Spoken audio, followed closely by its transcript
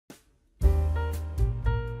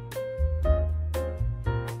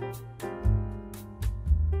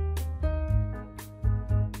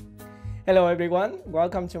Hello everyone,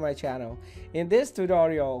 welcome to my channel. In this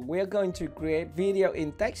tutorial, we are going to create video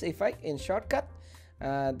in text effect in Shotcut.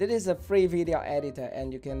 This is a free video editor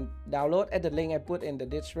and you can download at the link I put in the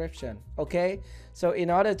description. Okay, so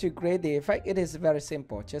in order to create the effect, it is very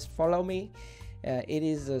simple. Just follow me. It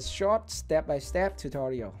is a short step-by-step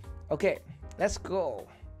tutorial. Okay, let's go.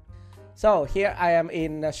 So here I am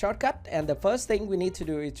in Shotcut, and the first thing we need to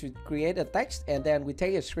do is to create a text, and then we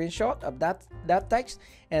take a screenshot of that text,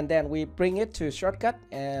 and then we bring it to Shotcut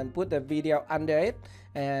and put the video under it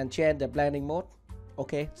and change the blending mode.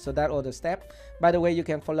 Okay, so that all the step. By the way, you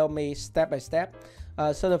can follow me step by step.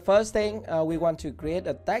 So the first thing we want to create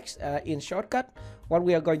a text in Shotcut. What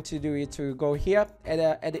we are going to do is to go here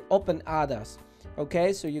at the open others.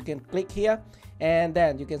 Okay, so you can click here and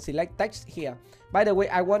then you can select text here. By the way,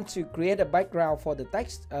 I want to create a background for the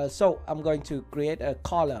text, so I'm going to create a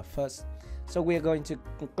color first. So we're going to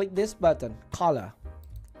click this button, color,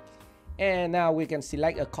 and now we can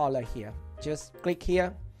select a color here. Just click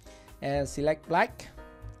here and select black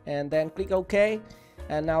and then click OK,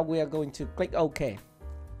 and now we are going to click OK.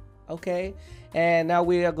 Okay, and now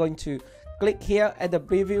we are going to click here at the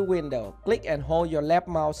preview window. Click and hold your left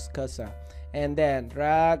mouse cursor and then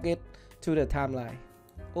drag it to the timeline.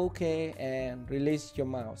 Okay, and release your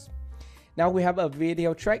mouse. Now we have a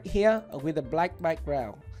video track here with a black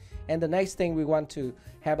background, and the next thing we want to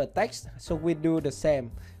have a text, so we do the same.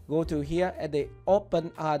 Go to here at the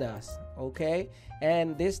open others. Okay,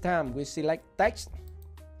 and this time we select text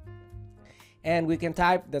and we can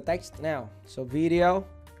type the text now. So video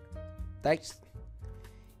text,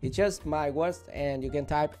 it's just my words and you can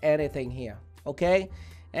type anything here. Okay,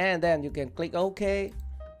 and then you can click OK.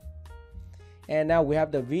 And now we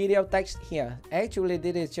have the video text here. Actually,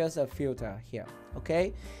 this is just a filter here.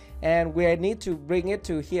 Okay, and we need to bring it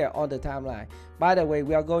to here on the timeline. By the way,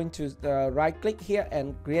 we are going to right click here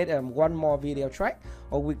and create one more video track,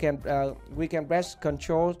 or we can press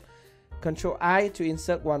Control I to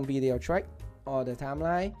insert one video track on the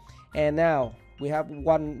timeline. And now we have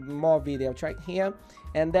one more video track here,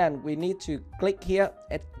 and then we need to click here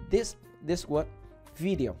at this word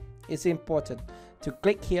video. It's important to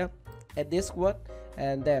click here at this word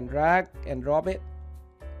and then drag and drop it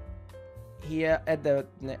here at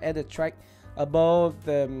the track above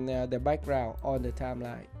the background on the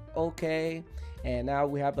timeline. Okay, and now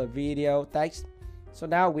we have a video text. So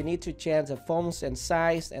now we need to change the fonts and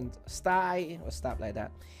size and style or stuff like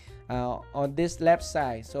that on this left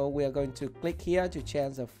side. So we are going to click here to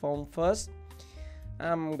change the font first.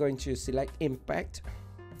 I'm going to select impact.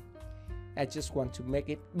 I just want to make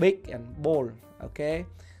it big and bold. Okay,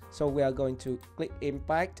 so we are going to click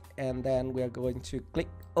impact and then we are going to click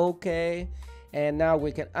OK. And now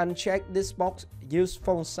we can uncheck this box, use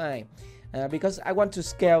font size, because I want to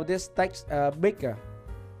scale this text bigger.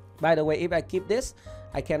 By the way, if I keep this,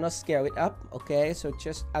 I cannot scale it up. Okay, so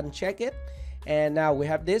just uncheck it, and now we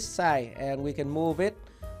have this size and we can move it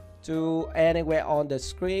to anywhere on the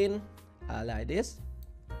screen like this.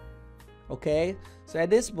 Okay, so at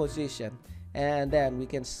this position, and then we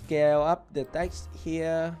can scale up the text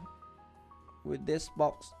here with this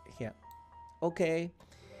box here. Okay,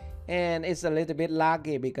 and it's a little bit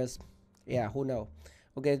laggy because yeah, who knows.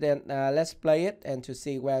 Okay, then let's play it and to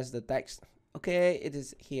see where's the text. Okay, it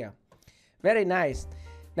is here. Very nice.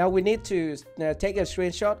 Now we need to take a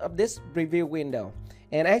screenshot of this preview window,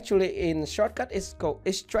 and actually in Shotcut it's called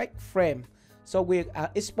extract frame. So we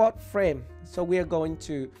export frame, so we are going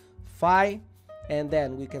to file and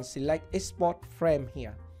then we can select export frame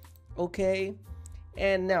here. Okay,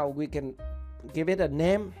 and now we can give it a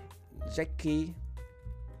name, Jacky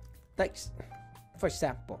text, for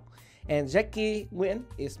example. And Jacky Nguyen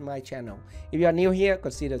is my channel. If you are new here,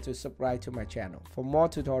 consider to subscribe to my channel for more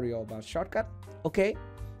tutorial about Shotcut. Okay,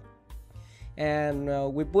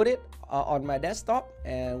 and we put it on my desktop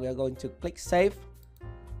and we are going to click save.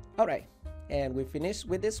 All right, and we finish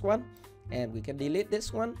with this one and we can delete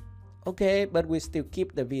this one. Okay, but we still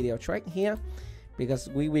keep the video track here because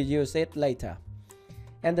we will use it later.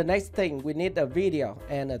 And the next thing, we need a video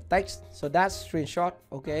and a text, so that's screenshot.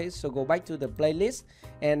 Okay, so go back to the playlist,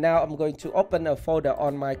 and now I'm going to open a folder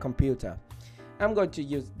on my computer. I'm going to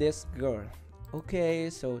use this girl. Okay,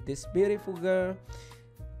 so this beautiful girl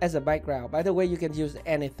as a background. By the way, you can use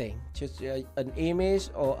anything, just an image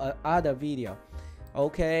or other video.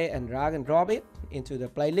 Okay, and drag and drop it into the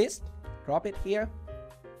playlist. Drop it here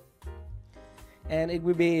and it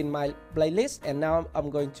will be in my playlist. And now I'm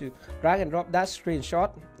going to drag and drop that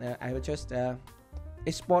screenshot. I will just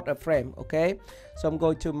export a frame. Okay, so I'm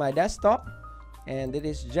going to my desktop and it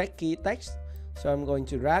is Jacky text, so I'm going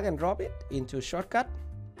to drag and drop it into Shotcut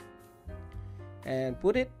and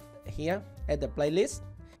put it here at the playlist.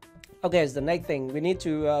 Okay, so the next thing we need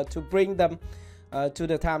to bring them to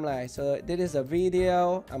the timeline. So this is a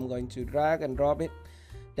video. I'm going to drag and drop it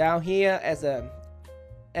down here as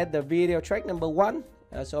at the video track number 1.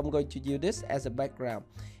 So I'm going to use this as a background,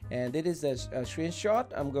 and this is a screenshot.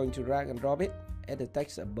 I'm going to drag and drop it, add the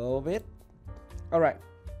text above it. All right,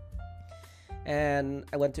 and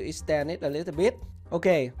I want to extend it a little bit.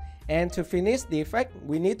 Okay, and to finish the effect,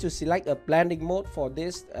 we need to select a blending mode for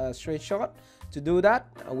this screenshot. To do that,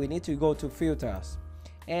 we need to go to filters,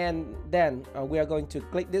 and then we are going to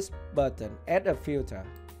click this button, add a filter.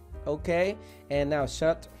 Okay, and now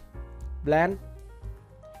shut blend.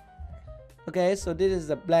 Okay, so this is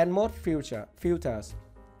the blend mode filters.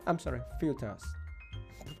 I'm sorry, filters.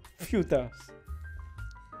 Filter.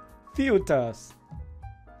 Filters.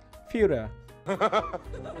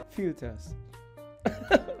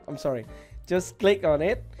 I'm sorry. Just click on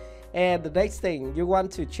it, and the next thing, you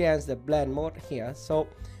want to change the blend mode here. So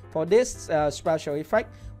for this special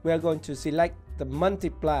effect, we are going to select the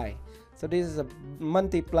multiply. So this is a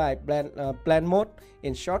multiply blend mode.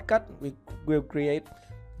 In Shotcut, we will create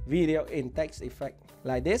video in text effect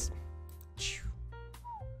like this.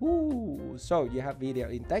 Ooh, so you have video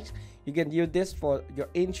in text. You can use this for your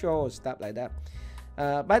intro or stuff like that.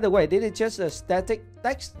 By the way, this is just a static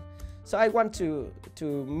text, so I want to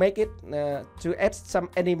make it to add some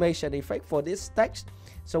animation effect for this text.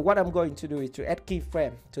 So what I'm going to do is to add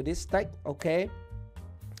keyframe to this text. Okay,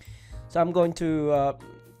 so I'm going to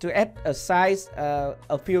add a size,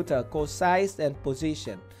 a filter called size and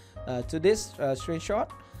position to this screenshot.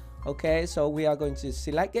 Okay, so we are going to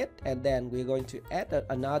select it, and then we're going to add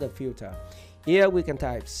another filter. Here we can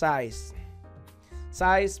type size,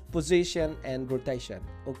 position, and rotation.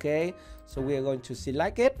 Okay, so we are going to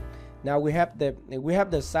select it. Now we have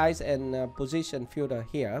the size and position filter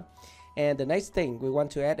here, and the next thing, we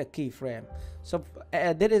want to add a keyframe. So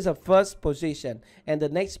that is a first position, and the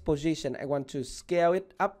next position I want to scale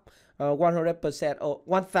it up 100% or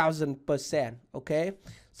 1000%. Okay,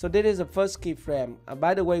 so this is the first keyframe.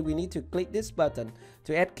 By the way, we need to click this button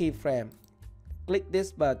to add keyframe. Click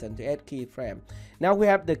this button to add keyframe. Now we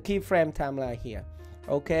have the keyframe timeline here.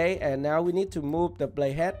 Okay, and now we need to move the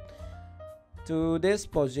playhead to this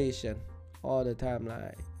position or the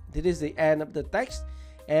timeline. This is the end of the text,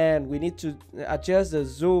 and we need to adjust the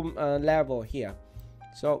zoom level here.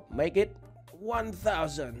 So make it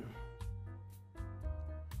 1000.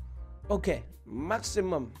 Okay,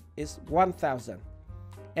 maximum is 1000.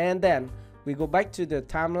 And then we go back to the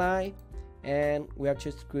timeline, and we have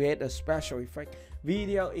just create a special effect,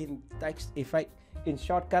 video in text effect in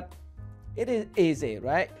Shotcut. It is easy,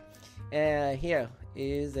 right? And here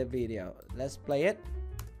is the video. Let's play it.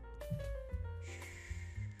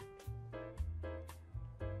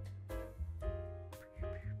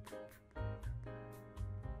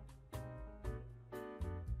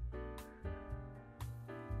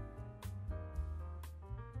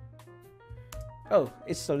 Oh,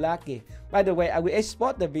 it's so lucky. By the way, I will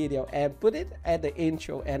export the video and put it at the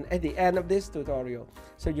intro and at the end of this tutorial,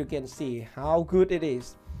 so you can see how good it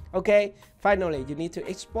is. Okay, finally, you need to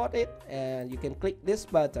export it, and you can click this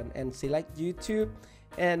button and select YouTube,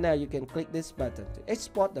 and now you can click this button to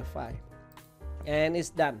export the file, and it's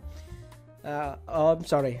done. Oh, I'm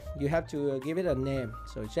sorry, you have to give it a name.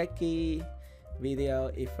 So Jacky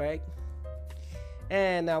video effect,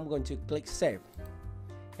 and now I'm going to click save.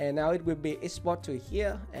 And now it will be export to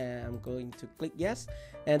here, and I'm going to click yes,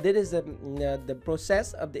 and this is the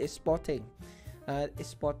process of the exporting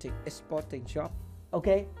job.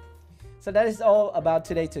 Okay, so that is all about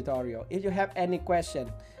today's tutorial. If you have any question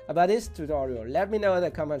about this tutorial, let me know in the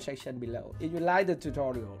comment section below. If you like the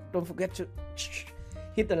tutorial, don't forget to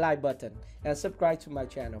hit the like button and subscribe to my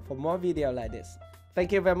channel for more videos like this.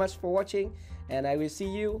 Thank you very much for watching, and I will see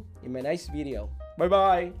you in my next video. Bye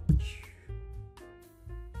bye.